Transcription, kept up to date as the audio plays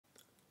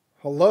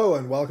Hello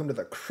and welcome to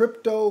the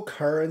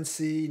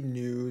Cryptocurrency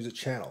News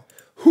channel.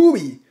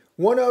 Huobi,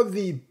 one of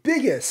the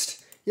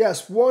biggest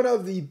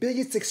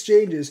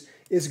exchanges,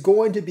 is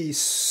going to be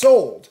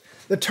sold.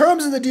 The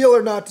terms of the deal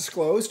are not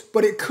disclosed,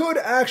 but it could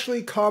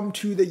actually come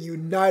to the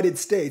United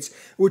States,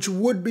 which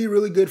would be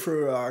really good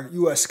for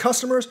US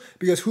customers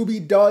because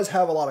Huobi does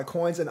have a lot of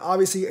coins, and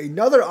obviously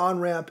another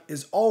on-ramp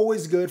is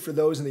always good for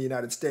those in the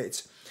United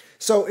States.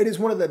 So it is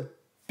one of the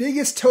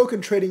biggest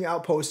token trading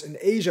outposts in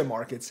Asia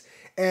markets,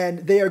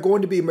 and they are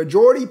going to be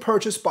majority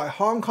purchased by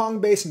Hong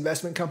Kong-based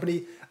investment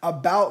company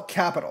About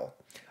Capital.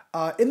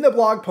 In the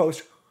blog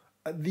post,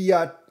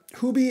 the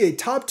Huobi, a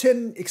top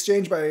 10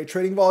 exchange by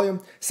trading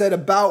volume, said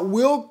About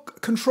will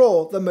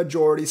control the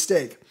majority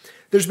stake.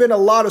 There's been a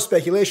lot of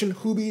speculation.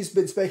 Huobi's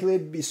been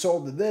speculated to be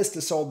sold to this,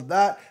 to sold to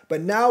that, but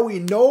now we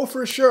know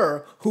for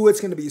sure who it's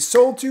going to be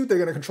sold to. They're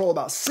going to control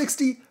about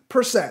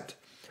 60%.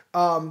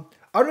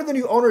 Under the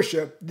new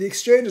ownership, the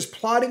exchange is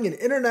plotting an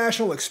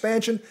international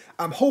expansion.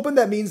 I'm hoping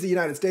that means the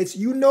United States.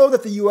 You know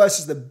that the US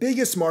is the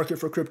biggest market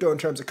for crypto in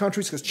terms of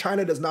countries because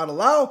China does not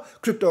allow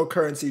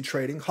cryptocurrency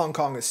trading. Hong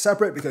Kong is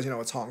separate because,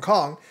 it's Hong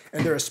Kong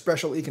and they're a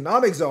special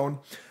economic zone.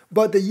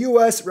 But the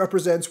US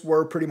represents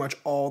where pretty much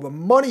all the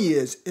money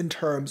is in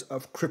terms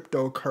of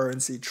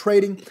cryptocurrency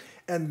trading.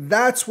 And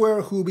that's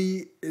where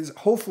Huobi is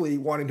hopefully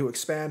wanting to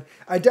expand.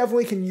 I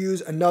definitely can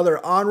use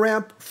another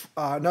on-ramp,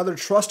 another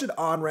trusted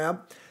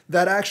on-ramp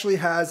that actually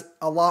has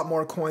a lot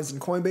more coins than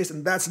Coinbase,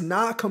 and that's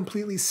not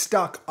completely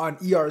stuck on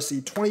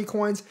ERC20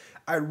 coins.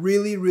 I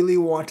really, really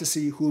want to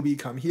see Huobi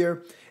come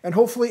here, and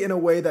hopefully in a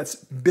way that's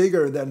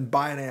bigger than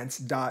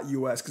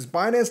Binance.us, because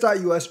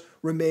Binance.us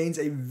remains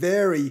a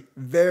very,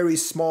 very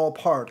small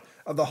part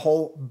of the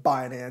whole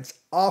Binance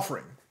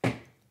offering.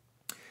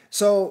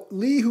 So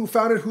Li, who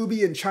founded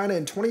Huobi in China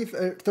in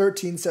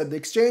 2013, said the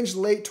exchange's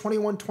late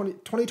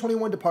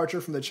 2021 departure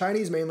from the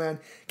Chinese mainland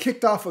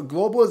kicked off a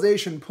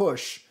globalization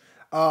push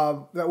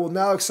that will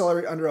now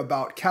accelerate under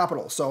About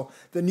Capital. So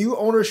the new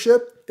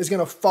ownership is going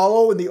to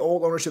follow in the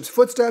old ownership's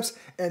footsteps,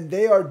 and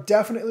they are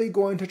definitely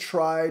going to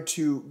try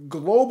to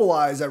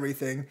globalize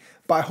everything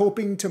by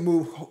hoping to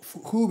move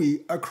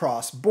Huobi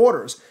across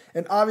borders.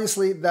 And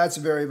obviously, that's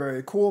very,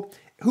 very cool.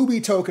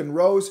 Huobi token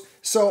rose,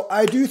 so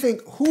I do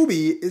think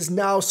Huobi is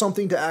now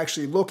something to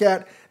actually look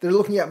at. They're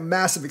looking at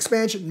massive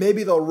expansion.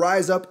 Maybe they'll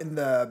rise up in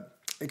the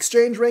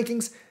exchange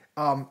rankings.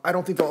 I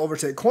don't think they'll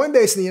overtake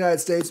Coinbase in the United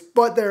States,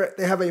 but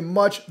they have a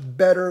much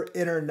better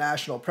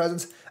international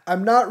presence.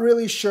 I'm not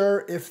really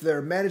sure if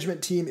their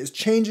management team is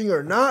changing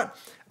or not.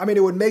 I mean, it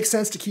would make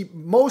sense to keep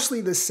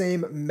mostly the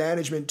same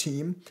management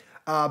team,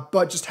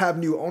 but just have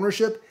new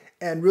ownership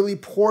and really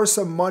pour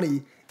some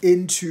money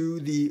into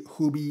the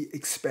Huobi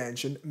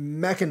expansion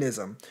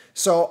mechanism.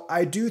 So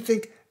I do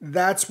think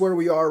that's where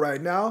we are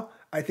right now.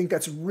 I think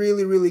that's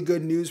really, really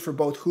good news for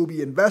both Huobi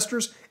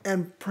investors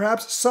and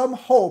perhaps some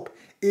hope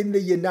in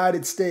the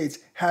United States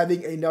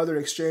having another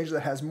exchange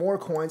that has more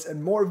coins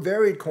and more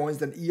varied coins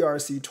than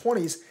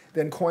ERC20s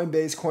than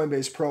Coinbase,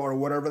 Coinbase Pro, or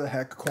whatever the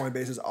heck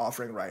Coinbase is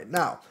offering right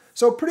now.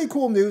 So pretty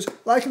cool news.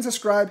 Like and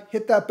subscribe,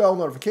 hit that bell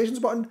notifications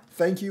button.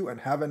 Thank you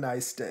and have a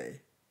nice day.